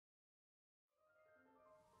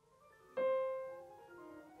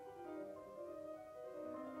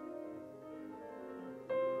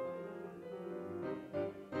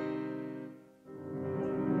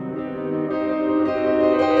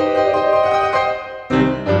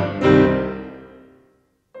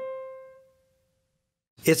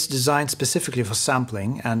It's designed specifically for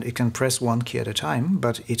sampling, and it can press one key at a time,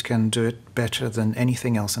 but it can do it better than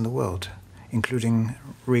anything else in the world, including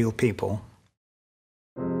real people.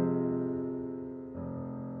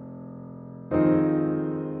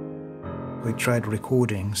 We tried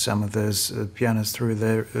recording some of those pianos through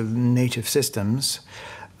their native systems,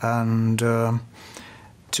 and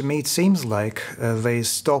to me it seems like they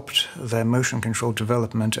stopped their motion control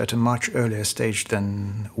development at a much earlier stage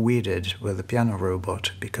than we did with the piano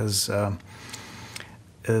robot, because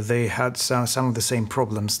they had some of the same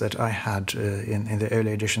problems that I had in the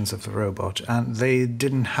early editions of the robot, and they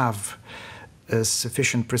didn't have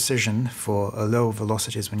sufficient precision for low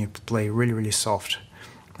velocities when you play really, really soft.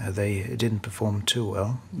 They didn't perform too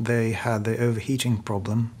well. They had the overheating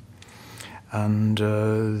problem, and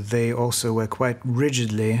they also were quite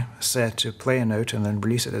rigidly set to play a note and then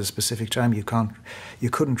release it at a specific time. You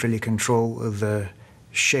couldn't really control the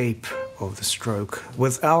shape of the stroke.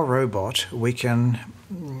 With our robot, we can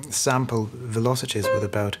sample velocities with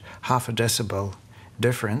about half a decibel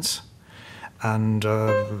difference, and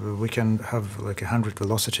we can have like 100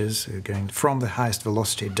 velocities going from the highest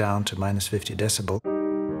velocity down to minus 50 decibel.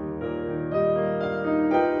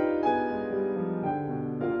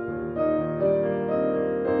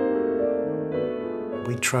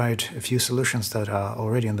 We tried a few solutions that are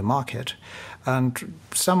already on the market, and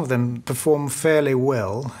some of them perform fairly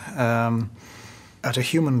well at a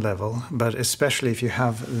human level, but especially if you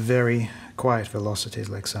have very quiet velocities,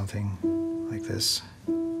 like something like this.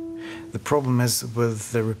 The problem is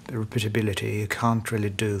with the repeatability. You can't really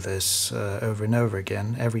do this over and over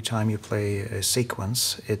again. Every time you play a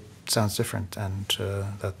sequence, it sounds different, and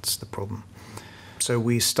that's the problem. So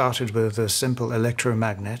we started with a simple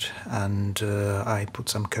electromagnet, and I put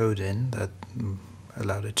some code in that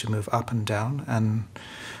allowed it to move up and down, and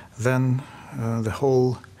then the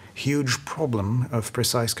whole huge problem of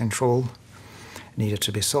precise control needed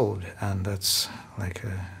to be solved, and that's like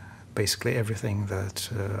basically everything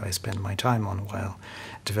that I spent my time on while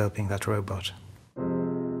developing that robot.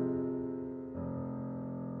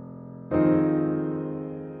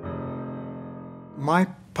 My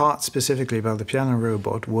part specifically about the piano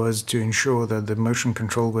robot was to ensure that the motion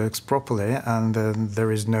control works properly and there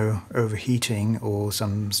is no overheating or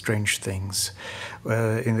some strange things.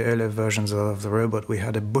 In the earlier versions of the robot we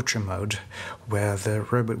had a butcher mode where the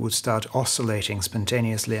robot would start oscillating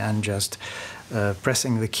spontaneously and just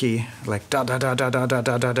pressing the key like da da da da da da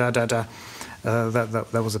da da da da.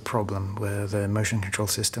 That was a problem where the motion control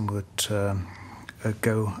system would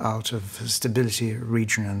go out of stability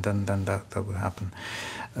region, and then that would happen.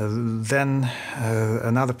 Then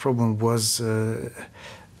another problem was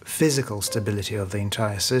physical stability of the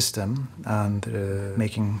entire system, and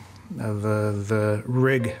making the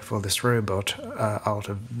rig for this robot out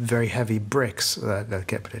of very heavy bricks that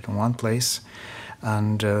kept it in one place,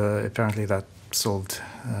 and apparently that solved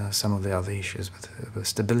some of the other issues with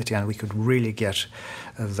stability, and we could really get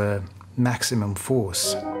the maximum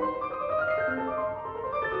force.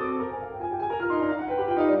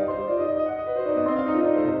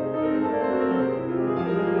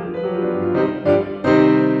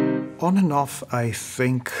 On and off, I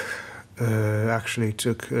think, actually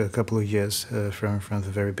took a couple of years from the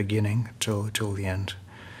very beginning till the end.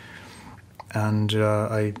 And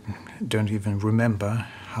I don't even remember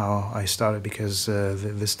how I started, because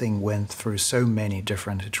this thing went through so many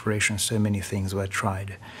different iterations, so many things were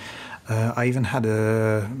tried. I even had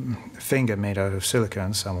a finger made out of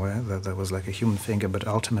silicone somewhere that was like a human finger, but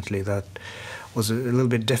ultimately that was a little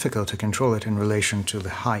bit difficult to control it in relation to the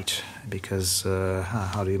height, because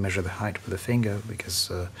how do you measure the height with a finger? Because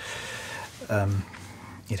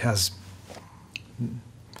it has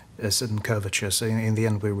a certain curvature. So in the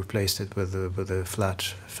end we replaced it with a flat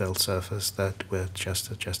felt surface that worked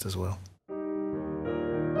just as well.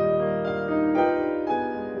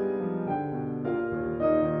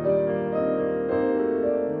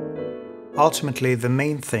 Ultimately, the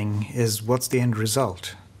main thing is what's the end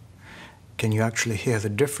result. Can you actually hear the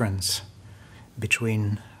difference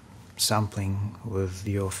between sampling with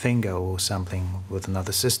your finger or sampling with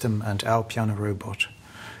another system and our piano robot?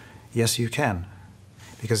 Yes, you can,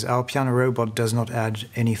 because our piano robot does not add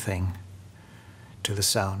anything to the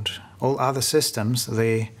sound. All other systems,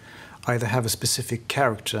 they either have a specific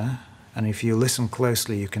character, and if you listen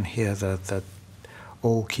closely you can hear that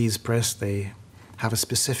all keys pressed, they have a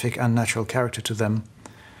specific unnatural character to them,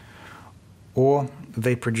 or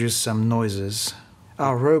they produce some noises.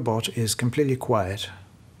 Our robot is completely quiet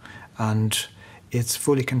and it's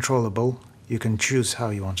fully controllable. You can choose how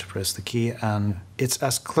you want to press the key, and it's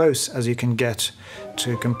as close as you can get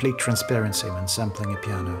to complete transparency when sampling a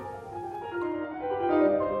piano.